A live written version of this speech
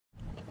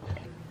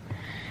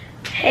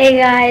Hey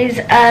guys,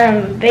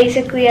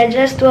 basically I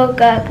just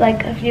woke up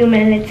like a few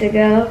minutes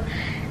ago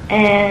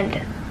and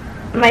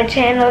my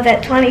channel is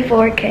at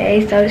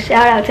 24K, so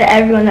shout out to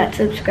everyone that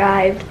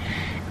subscribed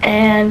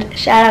and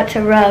shout out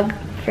to Rug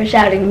for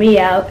shouting me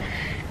out.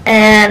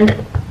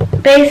 And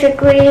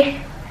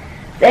basically,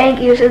 thank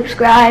you,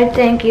 subscribe,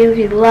 thank you if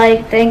you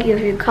liked, thank you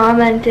if you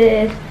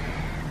commented.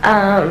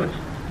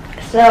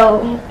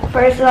 So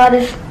first of all,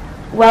 just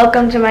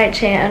welcome to my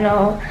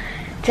channel.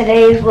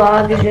 Today's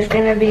vlog is just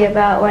going to be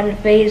about when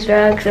FAZE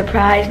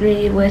surprised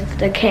me with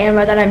the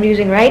camera that I'm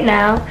using right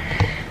now.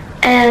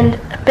 And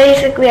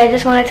basically I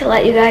just wanted to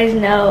let you guys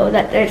know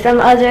that there's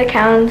some other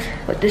accounts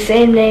with the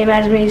same name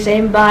as me,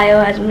 same bio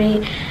as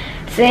me,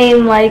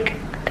 same like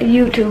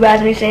YouTube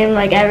as me, same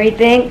like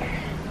everything.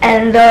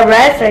 And the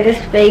rest are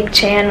just fake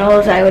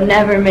channels. I would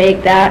never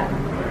make that.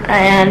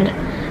 And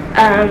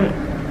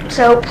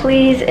so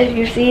please, if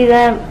you see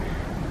them,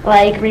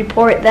 like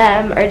report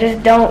them or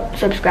just don't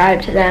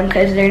subscribe to them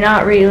because they're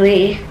not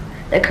really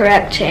the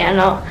correct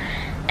channel.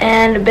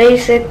 And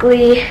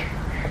basically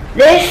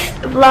this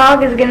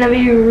vlog is gonna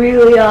be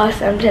really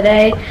awesome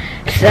today,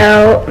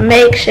 so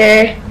make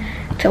sure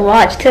to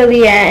watch till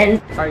the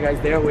end. Alright guys,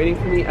 they are waiting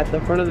for me at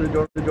the front of the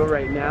door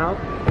right now,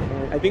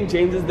 and I think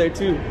James is there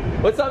too.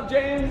 What's up,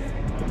 James?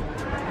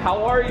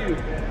 How are you?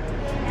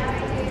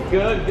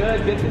 Good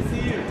to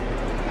see you.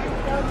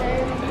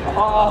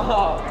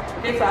 Oh,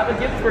 okay, so I have a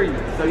gift for you.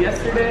 So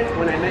yesterday,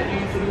 when I met you,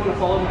 you said you want to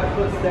follow my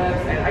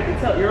footsteps, and I can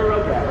tell you're a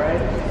Rug rat,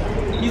 right?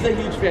 He's a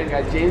huge fan,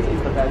 guys. James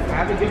is the best. I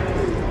have a gift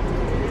for you.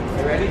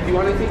 You ready? Do you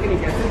want to take any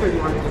guesses, or do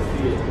you want to just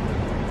see it?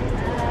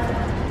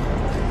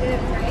 Is it a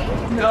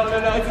prank? No,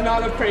 it's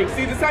not a prank.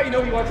 See, this is how you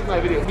know he watches my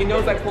videos. He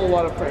knows I pull a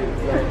lot of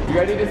pranks, right? You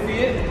ready to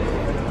see it?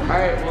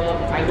 Alright, well,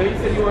 I know you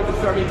said you wanted to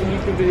start making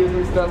YouTube videos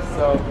and stuff,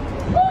 so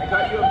I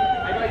got you a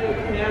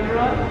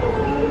camera.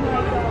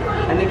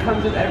 And it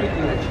comes with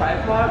everything, a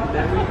tripod,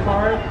 memory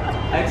card,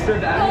 extra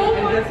battery,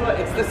 and guess what?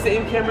 It's the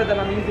same camera that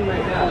I'm using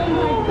right now.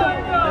 Oh my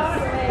god!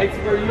 It's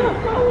for you.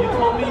 You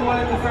told me you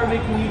wanted to start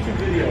making YouTube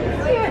videos.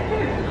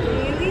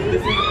 Really?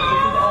 This is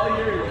all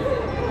yours.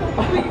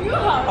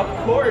 Of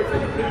course. Are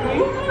you kidding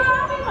me?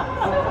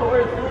 Of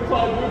course. Group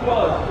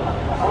hug.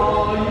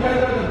 Oh, you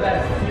guys are the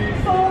best.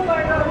 Seriously. Oh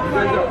my god! You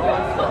guys are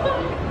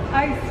awesome.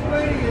 I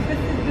swear to you, this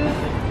is just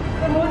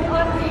the most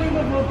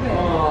unbelievable thing.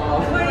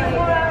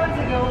 24 hours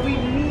ago, we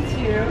meet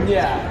you.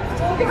 Yeah.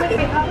 Because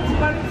we happen to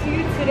run into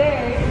you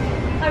today.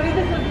 I mean,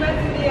 this was meant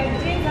to be, and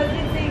James has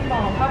been saying,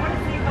 Mom, I want to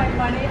save my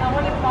money. I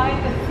want to buy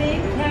the same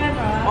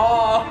camera.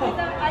 Oh.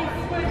 I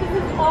swear, this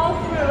is all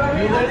true.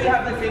 You literally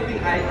have the same thing.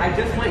 I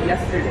just went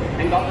yesterday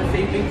and got the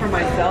same thing for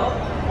myself.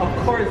 Of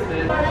course,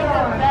 man. You're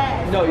the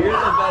best. No, you're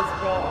the best,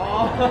 bro.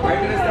 Oh. Are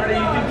you going to start a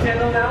YouTube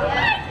channel now?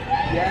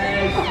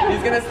 Yes.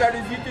 He's going to start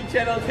his YouTube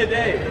channel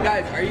today.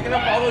 Guys, are you going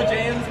to follow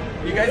James?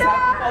 You guys have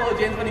to follow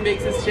James when he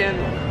makes his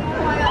channel.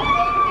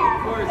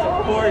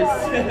 Of course.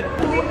 This is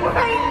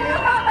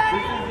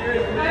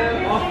yours, man.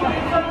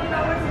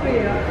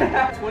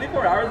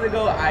 24 hours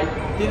ago, I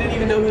didn't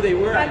even know who they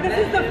were. And this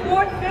is the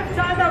 5th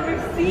time that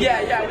we've seen.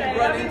 Yeah, we've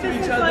run into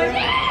each other. Like,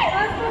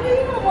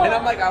 unbelievable. And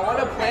I'm like, I want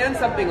to plan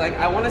something. Like,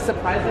 I want to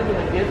surprise him with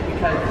a gift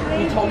because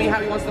he told me how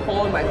he wants to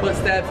follow in my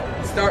footsteps,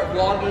 start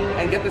vlogging,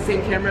 and get the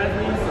same camera as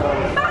me. So,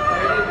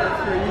 hey,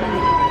 that's for you.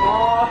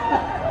 Oh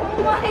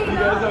my You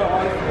guys are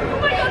awesome. Oh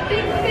my god,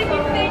 thank you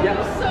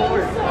so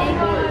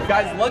much.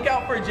 Guys, look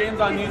out for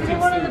James on YouTube soon.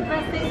 One of the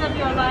best things of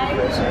your life.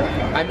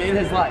 I made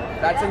his life.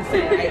 That's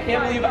insane. I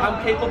can't believe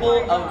I'm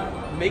capable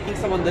of making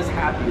someone this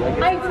happy.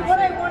 Like, What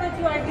I want to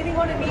do, I really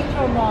want to meet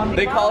your mom.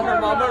 They call her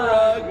Mama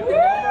Rug.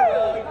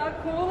 Yeah. How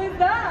cool is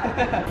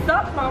that? What's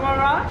up, Mama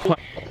Rug?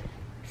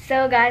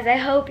 So guys, I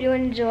hope you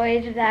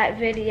enjoyed that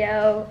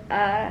video.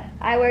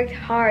 I worked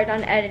hard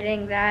on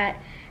editing that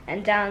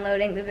and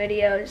downloading the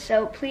videos,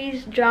 so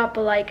please drop a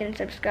like and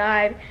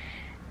subscribe.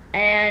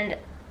 And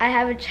I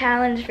have a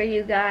challenge for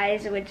you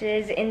guys, which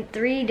is in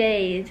 3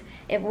 days,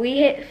 if we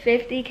hit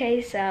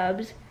 50K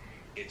subs,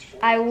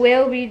 I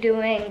will be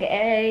doing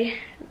a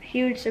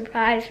huge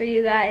surprise for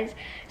you guys.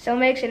 So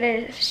make sure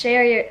to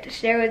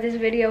share this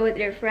video with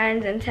your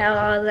friends and tell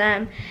all of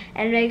them,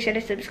 and make sure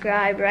to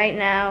subscribe right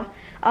now.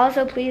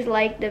 Also, please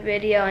like the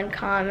video and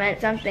comment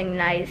something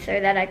nice so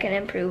that I can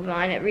improve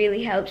on it. It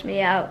really helps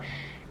me out.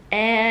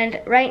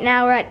 And right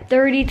now we're at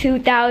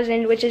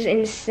 32,000, which is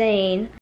insane.